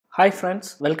Hi friends,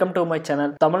 welcome to my channel.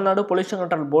 Tamil Nadu pollution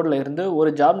control போர்டுல இருந்து ஒரு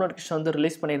ஜாப் நோட்டிஃபிகேஷன் வந்து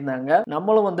ரிலீஸ் பண்ணியிருந்தாங்க.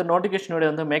 நம்மளும் வந்து நோட்டிஃபிகேஷன்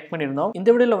வீடியோ வந்து மேக் பண்ணியிருந்தோம். இந்த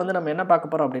வீடியோல வந்து நம்ம என்ன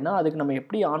பார்க்க போறோம் அப்படின்னா, அதுக்கு நம்ம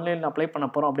எப்படி ஆன்லைன்ல அப்ளை பண்ண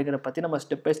போறோம் அப்படிங்கறத பத்தி நம்ம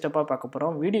ஸ்டெப் பை ஸ்டெப்பா பார்க்க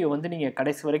போறோம். வீடியோ வந்து நீங்க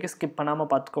கடைசி வரைக்கும் ஸ்கிப் பண்ணாம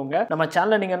பார்த்துக்கோங்க. நம்ம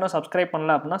சேனலை நீங்க இன்னும் சப்ஸ்கிரைப்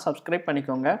பண்ணல அப்படின்னா சப்ஸ்கிரைப்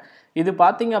பண்ணிக்கோங்க. இது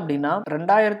பாத்தீங்க அப்படின்னா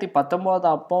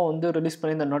 2019 அப்போ வந்து ரிலீஸ்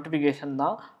பண்ணியிருந்த நோட்டிஃபிகேஷன்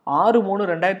தான்.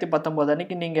 6/3/2019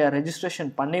 அன்னைக்கு நீங்க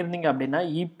ரெஜிஸ்ட்ரேஷன் பண்ணியிருந்தீங்க அப்படின்னா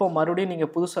இப்போ மறுபடியும் நீங்க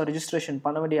புதுசா ரெஜிஸ்ட்ரேஷன்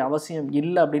பண்ண வேண்டிய அவசியம்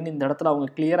இல்லை அப்படின்னு இந்த இடத்துல அவங்க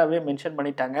கிளியராகவே மென்ஷன்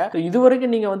பண்ணிட்டாங்க.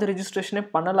 இதுவரைக்கும் நீங்க வந்து ரெஜிஸ்ட்ரேஷனே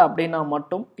பண்ணல அப்படின்னா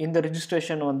மட்டும் இந்த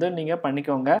ரெஜிஸ்ட்ரேஷன் வந்து நீங்க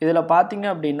பண்ணிக்கோங்க. இதுல பாத்தீங்க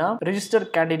அப்படின்னா ரெஜிஸ்டர்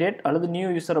கேண்டிடேட் அல்லது நியூ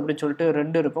யூசர் அப்படின்னு சொல்லிட்டு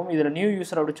ரெண்டு இருக்கும். இதுல நியூ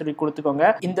யூசர் அப்படின்னு சொல்லி கொடுத்துக்கோங்க.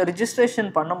 இந்த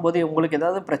ரெஜிஸ்ட்ரேஷன் பண்ணும்போது உங்களுக்கு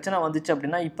ஏதாவது பிரச்சனை வந்துச்சு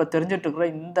அப்படின்னா இப்ப தெரிஞ்சிட்டு இருக்கிற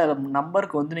இந்த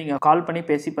நம்பருக்கு வந்து நீங்க கால் பண்ணி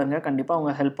பேசி பாருங்க. கண்டிப்பா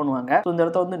அவங்க ஹெல்ப் பண்ணுவாங்க. இந்த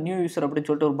இடத்துல வந்து நியூ யூசர் அப்படின்னு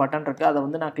சொல்லிட்டு ஒரு பட்டன் இருக்கு. அதை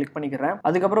வந்து நான் கிளிக் பண்ணிக்கிறேன்.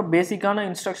 அதுக்கப்புறம் பேசிக்கான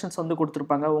இன்ஸ்ட்ரக்ஷன்ஸ் வந்து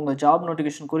கொடுத்துருப்பாங்க. உங்க ஜாப்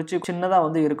நோட்டிஃபிகேஷன் குறித்து சின்னதா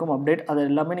வந்து இருக்கும் அப்டேட். அது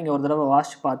எல்லாமே நீங்க ஒரு தடவை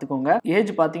வாட்ச் பார்த்துக்கோங்க.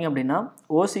 ஏஜ் பாத்தீங்க அப்படின்னா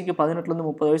ஓசிக்கு 18 ல இருந்து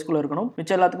 30 வயசுக்குள்ள இருக்கணும்.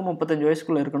 மிச்ச எல்லாத்துக்கும் 35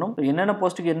 வயசுக்குள்ள இருக்கணும். என்னென்ன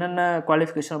போஸ்ட்டுக்கு என்னென்ன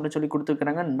குவாலிஃபிகேஷன் அப்படின்னு சொல்லி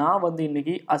கொடுத்துருக்காங்க. நான் வந்து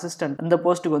இன்னைக்கு அசிஸ்டன்ட் இந்த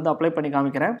போஸ்ட்டுக்கு வந்து அப்ளை பண்ணி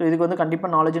காமிக்கிறேன். இதுக்கு வந்து கண்டிப்பா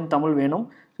நாலேஜ் இன் தமிழ் வேணும்.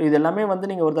 இது எல்லாமே வந்து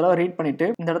நீங்க ஒரு தடவை ரீட் பண்ணிட்டு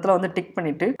இந்த இடத்துல வந்து டிக்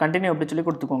பண்ணிட்டு கண்டினியூ அப்படின்னு சொல்லி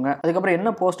கொடுத்துக்கோங்க. அதுக்கப்புறம்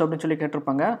என்ன போஸ்ட் அப்படின்னு சொல்லி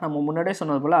கேட்டிருப்பாங்க. நம்ம முன்னாடியே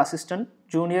சொன்னது போல அசிஸ்டன்ட்,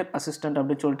 ஜூனியர் அசிஸ்டன்ட்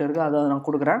அப்படின்னு சொல்லிட்டு இருக்கு. அதை நான்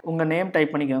கொடுக்குறேன். உங்க நேம்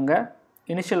டைப் பண்ணிக்கோங்க,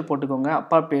 இனிஷியல் போட்டுக்கோங்க,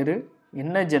 அப்பா பேரு,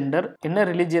 என்ன ஜெண்டர், என்ன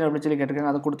ரிலிஜியன் அப்படின்னு சொல்லி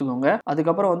கேட்டிருக்காங்க. அதை கொடுத்துக்கோங்க.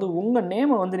 அதுக்கப்புறம் வந்து உங்க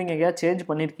நேமை வந்து நீங்க எங்கேயா சேஞ்ச்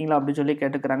பண்ணிருக்கீங்களா அப்படின்னு சொல்லி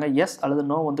கேட்டுக்கிறாங்க. எஸ் அல்லது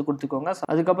நோ வந்து கொடுத்துக்கோங்க.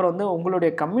 அதுக்கப்புறம் வந்து உங்களுடைய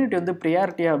கம்யூனிட்டி வந்து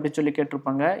ப்ரியாரிட்டியா அப்படின்னு சொல்லி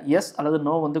கேட்டிருப்பாங்க. எஸ் அல்லது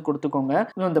நோ வந்து கொடுத்துக்கோங்க.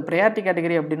 இந்த ப்ரியாரிட்டி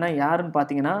கேட்டகரி அப்படின்னா யாருன்னு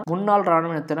பாத்தீங்கன்னா முன்னாள்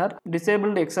ராணுவத்தினர்,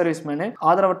 டிசேபிள்டு எக்ஸ் சர்வீஸ்மேன்,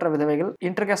 ஆதரவற்ற விதவைகள்,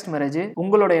 இன்டர்காஸ்ட் மேரேஜ்,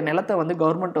 உங்களுடைய நிலத்தை வந்து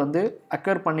கவர்மெண்ட் வந்து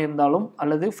அக்வயர் பண்ணியிருந்தாலும்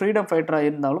அல்லது ஃப்ரீடம் ஃபைட்டரா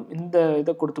இருந்தாலும் இந்த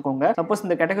இதை கொடுத்துக்கோங்க. சப்போஸ்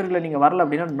இந்த கேட்டகரியில நீங்க வரல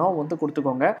அப்படின்னா நோ வந்து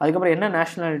கொடுத்துக்கோங்க. அதுக்கப்புறம் என்ன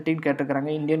நேஷனாலிட்டின்னு கேட்டிருக்காங்க.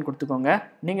 இந்தியன் கொடுத்துக்கோங்க.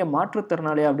 நீங்க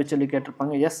மாற்றுத்திறனாளியா அப்படின்னு சொல்லி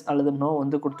கேட்டிருப்பாங்க. எஸ் அல்லது நோ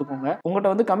வந்து கொடுத்துக்கோங்க.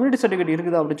 உங்கள்கிட்ட வந்து கம்யூனிட்டி சர்டிஃபிகேட்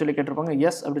இருக்குதா அப்படின்னு சொல்லி கேட்டிருப்பாங்க.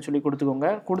 எஸ் அப்படின்னு சொல்லி கொடுத்துக்கோங்க.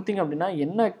 கொடுத்தீங்க அப்படின்னா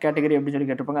என்ன கேட்டகரி அப்படின்னு சொல்லி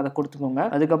கேட்டிருப்பாங்க. அதை கொடுத்துக்கோங்க.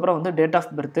 அதுக்கப்புறம் வந்து டேட்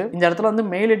ஆஃப் பர்த் இந்த இடத்துல வந்து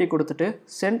மெயில் ஐடி கொடுத்துட்டு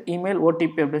சென்ட் இமெயில்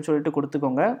ஓடிபி அப்படின்னு சொல்லிட்டு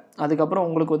கொடுத்துக்கோங்க. அதுக்கப்புறம்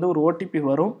உங்களுக்கு வந்து ஒரு ஓடிபி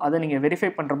வரும். அதை நீங்க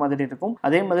வெரிஃபை பண்ற மாதிரி இருக்கும்.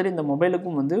 அதே மாதிரி இந்த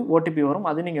மொபைலுக்கும் வந்து ஓடிபி வரும்.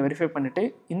 அதை நீங்க வெரிஃபை பண்ணிட்டு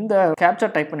இந்த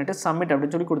கேப்சா டைப் பண்ணிட்டு சப்மிட்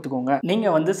அப்படின்னு சொல்லி கொடுத்துக்கோங்க. நீங்க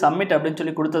வந்து சப்மிட் அப்படின்னு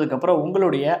சொல்லி கொடுத்ததுக்கு அப்புறம்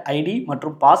உங்களுடைய ஐடி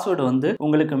மற்றும் பாஸ்வேர்டு வந்து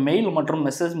உங்களுக்கு மெயில் மற்றும்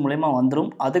மெசேஜ் மூலமா வந்துடும்.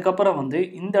 அதுக்கப்புறம் வந்து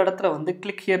இந்த இடத்துல வந்து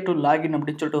கிளிக் ஹியர் டு லாகின்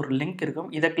அப்படின்னு சொல்லிட்டு ஒரு லிங்க் இருக்கும்.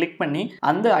 இதை கிளிக் பண்ணி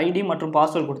அந்த ஐடி மற்றும்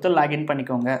பாஸ்வேர்டு கொடுத்து லாகின்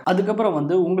பண்ணிக்கோங்க. அதுக்கப்புறம்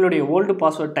வந்து உங்களுடைய ஓல்டு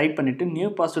பாஸ்வேர்டு டைப் பண்ணிட்டு நியூ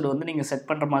பாஸ்வேர்டு வந்து நீங்க செட்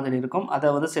பண்ற மாதிரி இருக்கும். அதை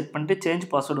வந்து செட் பண்ணிட்டு சேஞ்ச்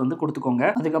பாஸ்வேர்டு வந்து கொடுத்துக்கோங்க.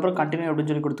 அதுக்கப்புறம் கண்டினியூ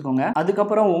அப்படின்னு சொல்லி கொடுத்துக்கோங்க.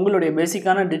 அதுக்கப்புறம் உங்களுடைய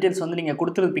பேசிக்கான டீடைல்ஸ் வந்து நீங்க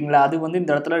கொடுத்துருப்பீங்களா அது வந்து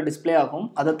இந்த இடத்துல டிஸ்பிளே ஆகும்.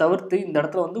 அதை தவிர்த்து இந்த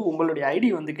இடத்துல வந்து உங்களுடைய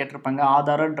ஐடி வந்து கேட்டிருப்பாங்க.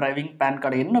 ஆதார், டிரைவிங், பேன்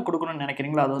கார்டு என்ன கொடுக்கணும்னு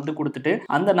நினைக்கிறீங்களோ அதை வந்து கொடுத்துட்டு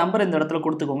அந்த நம்பர் இந்த இடத்துல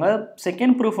கொடுத்துக்கோங்க.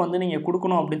 செகண்ட் ப்ரூஃப் வந்து நீங்க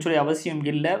கொடுக்கணும் அப்படின்னு சொல்லி அவசியம்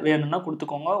இல்லை. வேணும்னா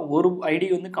கொடுத்துக்கோங்க. ஒரு ஐடி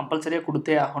வந்து கம்பல்சரியா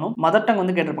கொடுத்தே ஆகணும். மதர் டங்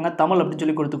வந்து கேட்டிருப்பாங்க. தமிழ் அப்படின்னு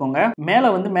சொல்லி கொடுத்துக்கோங்க. மேல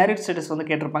வந்து மேரிட் ஸ்டேட்டஸ் வந்து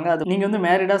கேட்டிருப்பாங்க. அது நீங்க வந்து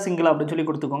மேரிடா சிங்கிளா அப்படின்னு சொல்லி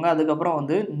கொடுத்துக்கோங்க. அதுக்கப்புறம்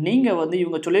வந்து நீங்க வந்து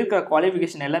இவங்க சொல்லியிருக்கிற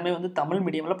குவாலிஃபிகேஷன் எல்லாமே வந்து தமிழ்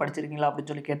மீடியம்ல படிச்சிருக்கீங்களா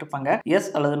அப்படின்னு சொல்லி கேட்டிருப்பாங்க. எஸ்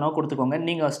அல்லது நோ கொடுத்துக்கோங்க.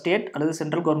 நீங்க ஸ்டேட் அல்லது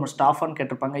சென்ட்ரல் கவர்மெண்ட் ஸ்டாஃப்னு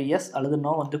கேட்டிருப்பாங்க. எஸ் அல்லது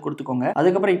நோ வந்து கொடுத்துக்கோங்க.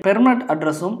 அதுக்கப்புறம் பெர்மனன்ட்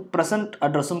அட்ரஸும் பிரசன்ட்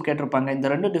அட்ரஸும் கேட்டிருப்பாங்க.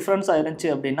 இந்த ரெண்டு டிஃபரன்ஸா இருந்துச்சு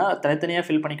அப்படின்னா தனித்தனியா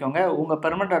ஃபில் பண்ணிக்கோங்க. உங்க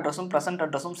பெர்மனன்ட் அட்ரஸும் பிரசன்ட்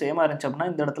அட்ரஸும் சேமா இருந்துச்சு அப்படின்னா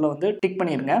இந்த இடத்துல வந்து டிக்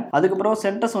பண்ணிருங்க. அதுக்கப்புறம்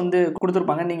சென்டென்ஸ் வந்து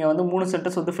கொடுத்திருப்பாங்க. நீங்க வந்து 3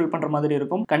 சென்டென்ஸ் வந்து ஃபில் பண்ற மாதிரி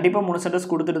இருக்கும். கண்டிப்பா 3 சென்டென்ஸ்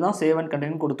கொடுத்துட்டு தான் சேவ் அண்ட்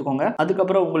கண்டினியூ கொடுத்துக்கோங்க.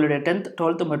 அதுக்கப்புறம் உங்களுடைய 10th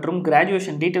 12th மற்றும்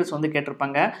கிராஜுவேஷன் டீடைல்ஸ் வந்து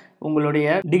கேட்டிருப்பாங்க.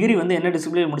 உங்களுடைய டிகிரி வந்து என்ன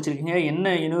டிசிப்ளின் முடிச்சிருக்கீங்க,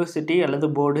 என்ன யூனிவர்சிட்டி அல்லது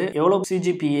போர்டு, எவ்வளவு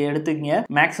சிஜிபிஏ எடுத்துக்கீங்க,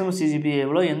 மேக்ஸிமம் சிஜிபிஏ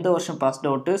எவ்வளவு, எந்த வருஷம் பாஸ்ட்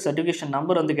அவுட், சர்டிஃபிகேஷன்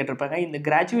நம்பர் வந்து கேட்டிருப்பாங்க. இந்த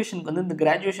கிராஜுவேஷனுக்கு வந்து இந்த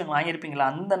கிராஜுவேஷன் வாங்கியிருப்பீங்களா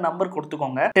அந்த நம்பர்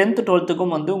கொடுத்துக்கோங்க. 10th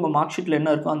 12th வந்து உங்க மார்க் ஷீட்ல என்ன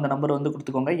இருக்கோ அந்த நம்பர் வந்து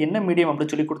கொடுத்துக்கோங்க. என்ன மீடியம்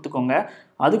அப்படின்னு சொல்லி கொடுத்துக்கோங்க.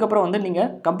 அதுக்கப்புறம் வந்து நீங்க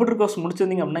கம்ப்யூட்டர் கோர்ஸ்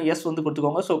முடிச்சிருந்தீங்க அப்படின்னா எஸ் வந்து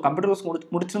கொடுத்துக்கோங்க. ஸோ கம்ப்யூட்டர் கோர்ஸ்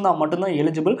முடிச்சிருந்தா மட்டும்தான்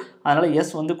எலிஜிபிள். அதனால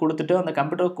எஸ் வந்து கொடுத்துட்டு அந்த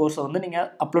கம்ப்யூட்டர் கோர்ஸை வந்து நீங்க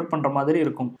அப்லோட் பண்ற மாதிரி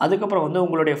இருக்கும். அதுக்கப்புறம் வந்து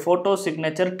உங்களுடைய photo,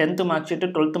 signature, 10th mark sheet,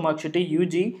 12th mark sheet,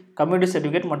 UG, community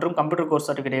certificate மற்றும் கம்ப்யூட்டர் கோர்ஸ்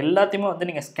சர்டிஃபிகேட் எல்லாத்தையுமே வந்து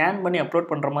நீங்க ஸ்கேன் பண்ணி அப்லோட்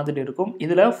பண்ற மாதிரி இருக்கும்.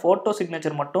 இதுல போட்டோ,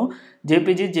 சிக்னேச்சர் மட்டும்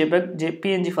ஜேபிஜி, ஜேபெக்,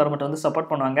 ஜேபிஎன்ஜி ஃபார்மேட் வந்து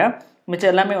சப்போர்ட் பண்ணுவாங்க.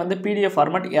 மிச்சம் எல்லாமே வந்து பிடிஎஃப்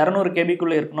ஃபார்மேட் 200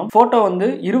 கேபிக்குள்ள இருக்கணும். போட்டோ வந்து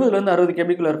 20 ல இருந்து 60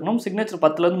 கேபிக்குள்ள இருக்கணும். சிக்னேச்சர்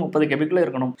 10 ல இருந்து 30 கேபிக்குள்ள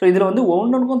இருக்கணும். ஸோ இதுல வந்து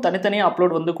ஒவ்வொன்றுக்கும் தனித்தனியாக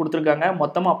அப்லோட் வந்து கொடுத்துருக்காங்க.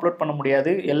 மொத்தமாக அப்லோட் பண்ண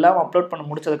முடியாது. எல்லாம் அப்லோட் பண்ண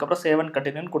முடிச்சதுக்கப்புறம் சேவ் அண்ட்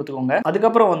கண்டினியூ கொடுத்துக்கோங்க.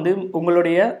 அதுக்கப்புறம் வந்து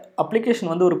உங்களுடைய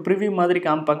அப்ளிகேஷன் வந்து ஒரு ப்ரிவியூ மாதிரி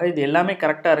காமிப்பாங்க. இது எல்லாமே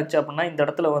கரெக்டாக இருந்துச்சு அப்படின்னா இந்த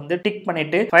இடத்துல வந்து டிக்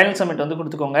பண்ணிட்டு ஃபைனல் சப்மிட் வந்து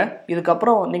கொடுத்துக்கோங்க.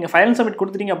 இதுக்கப்புறம் நீங்க ஃபைனல் சப்மிட்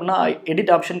கொடுத்துட்டீங்க அப்படின்னா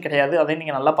எடிட் ஆப்ஷன் கிடையாது. அதை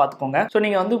நீங்க நல்லா பார்த்துக்கோங்க. ஸோ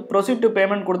நீங்க வந்து ப்ரொசீட் டு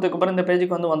பேமெண்ட் கொடுத்ததுக்கப்புறம் இந்த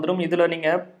பேஜுக்கு வந்து வந்துடும். இதுல நீங்க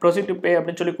ப்ரொசீட் டு பே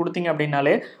அப்படின்னு சொல்லி கொடுத்தீங்க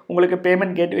அப்படின்னாலே உங்களுக்கு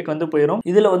பேமெண்ட் கேட்வேக்கு வந்து போயிடும்.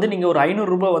 இதில் வந்து நீங்கள் ஒரு 500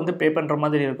 ரூபாய் வந்து பே பண்ணுற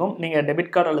மாதிரி இருக்கும். நீங்கள்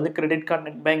டெபிட் கார்டு அல்லது credit card,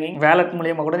 net banking, wallet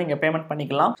மூலியமாக கூட நீங்கள் பேமெண்ட்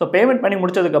பண்ணிக்கலாம். ஸோ பேமெண்ட் பண்ணி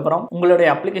முடிச்சதுக்கப்புறம் உங்களுடைய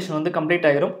அப்ளிகேஷன் வந்து கம்ப்ளீட்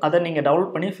ஆயிரும். அதை நீங்கள்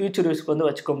டவுன்லோட் பண்ணி ஃபியூச்சர் யூஸ்க்கு வந்து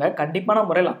வச்சுக்கோங்க. கண்டிப்பான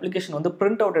முறையில் அப்ளிகேஷன் வந்து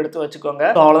பிரிண்ட் அவுட் எடுத்து வச்சுக்கோங்க.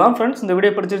 ஸோ அவ்வளோதான் ஃப்ரெண்ட்ஸ். இந்த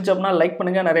வீடியோ பிடிச்சிருந்துச்சு அப்படின்னா லைக்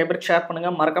பண்ணுங்க, நிறைய பேருக்கு ஷேர்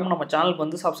பண்ணுங்க, மறக்காம நம்ம சேனலுக்கு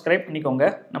வந்து சப்ஸ்கிரைப் பண்ணிக்கோங்க.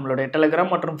 நம்மளுடைய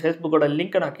டெலிகிராம் மற்றும் ஃபேஸ்புக்கோட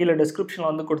லிங்க் நான் கீழே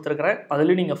டிஸ்கிரிப்ஷனில் வந்து கொடுத்துருக்கிறேன்.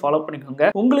 அதுலேயும் நீங்கள் ஃபாலோ பண்ணிக்கோங்க.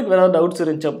 உங்களுக்கு வேற ஏதாவது டவுட்ஸ்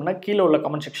இருந்துச்சு அப்படின்னா கீழே உள்ள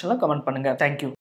கமெண்ட் செக்ஷனில் கமெண்ட் பண்ணுங்க. தேங்க்யூ.